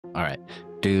All right,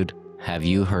 dude, have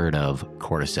you heard of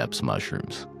Cordyceps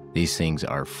mushrooms? These things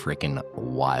are freaking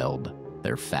wild.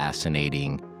 They're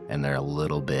fascinating, and they're a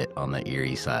little bit on the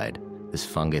eerie side. This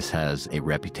fungus has a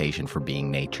reputation for being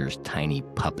nature's tiny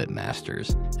puppet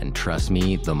masters. And trust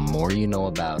me, the more you know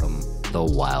about them, the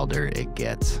wilder it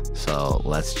gets. So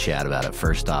let's chat about it.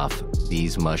 First off,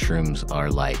 these mushrooms are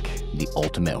like the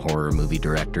ultimate horror movie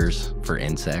directors for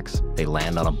insects. They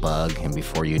land on a bug, and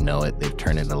before you know it, they've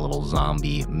turned into little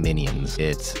zombie minions.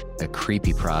 It's a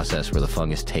creepy process where the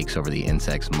fungus takes over the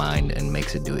insect's mind and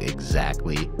makes it do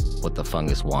exactly what the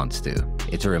fungus wants to.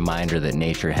 It's a reminder that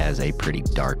nature has a pretty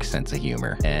dark sense of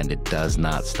humor, and it does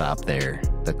not stop there.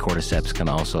 The cordyceps can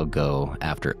also go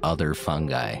after other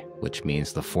fungi, which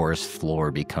means the forest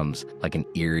floor becomes like an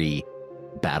eerie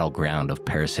battleground of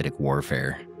parasitic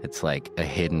warfare. It's like a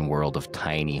hidden world of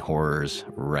tiny horrors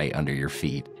right under your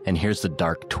feet. And here's the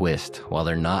dark twist. While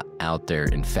they're not out there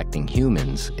infecting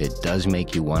humans, it does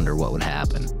make you wonder what would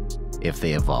happen if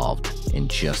they evolved in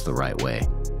just the right way.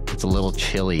 It's a little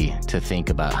chilly to think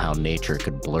about how nature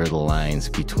could blur the lines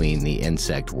between the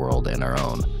insect world and our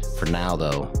own. For now,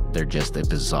 though, they're just a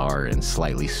bizarre and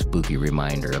slightly spooky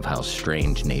reminder of how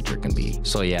strange nature can be.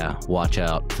 So yeah, watch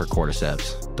out for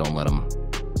cordyceps. Don't let them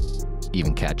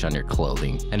even catch on your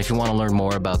clothing. And if you want to learn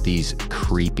more about these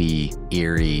creepy,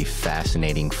 eerie,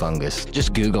 fascinating fungus,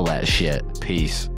 just Google that shit. Peace.